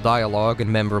 quotable dialogue, and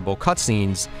memorable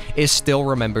cutscenes, is still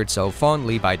remembered so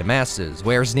fondly by the masses,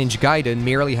 whereas Ninja Gaiden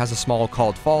merely has a small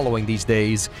cult following these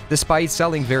days, despite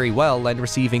selling very well and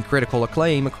receiving critical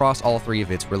acclaim across all three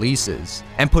of its releases.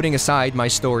 And putting aside my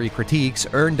story critiques,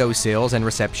 earned those sales and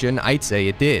reception, I'd say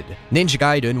it did. Ninja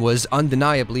Gaiden was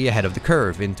undeniably ahead of the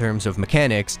curve in terms of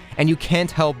mechanics, and you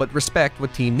can't help but respect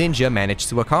what Team Ninja managed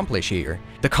to accomplish here.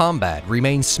 The combat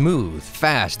remains smooth,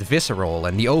 fast, visceral,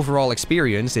 and the overall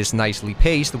experience is nicely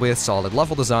paced with solid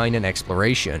level design and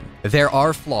exploration. There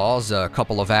are flaws, a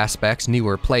couple of aspects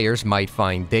newer players might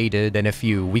find dated, and a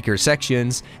few weaker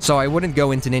sections, so I wouldn't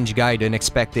go into Ninja Gaiden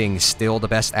expecting still the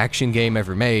best action game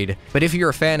ever made, but if you're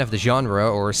a fan of the genre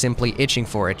or simply itching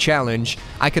for a challenge,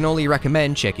 I can only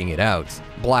recommend checking it out.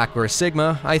 Black or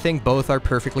Sigma, I think both are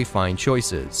perfectly fine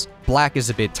choices. Black is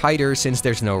a bit tighter since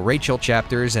there's no Rachel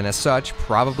chapters and as such,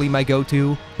 probably my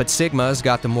go-to, but Sigma's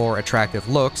got the more attractive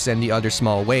looks and the other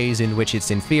small ways in which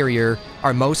it's inferior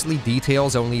are mostly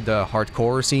details only the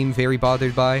hardcore seem very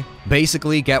bothered by.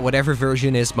 Basically, get whatever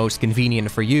version is most convenient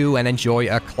for you and enjoy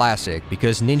a classic,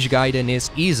 because Ninja Gaiden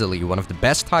is easily one of the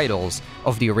best titles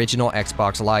of the original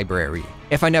Xbox library.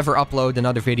 If I never upload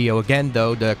another video again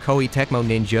though, the Koei Tecmo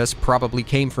Ninjas probably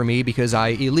came for me because I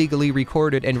illegally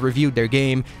recorded and reviewed their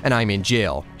game and I'm in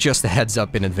jail. Just a heads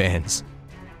up in advance.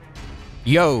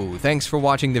 Yo, thanks for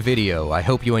watching the video, I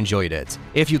hope you enjoyed it.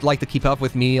 If you'd like to keep up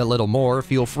with me a little more,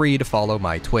 feel free to follow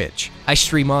my Twitch. I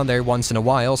stream on there once in a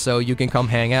while, so you can come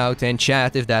hang out and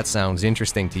chat if that sounds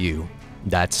interesting to you.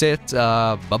 That's it,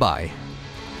 bye-bye.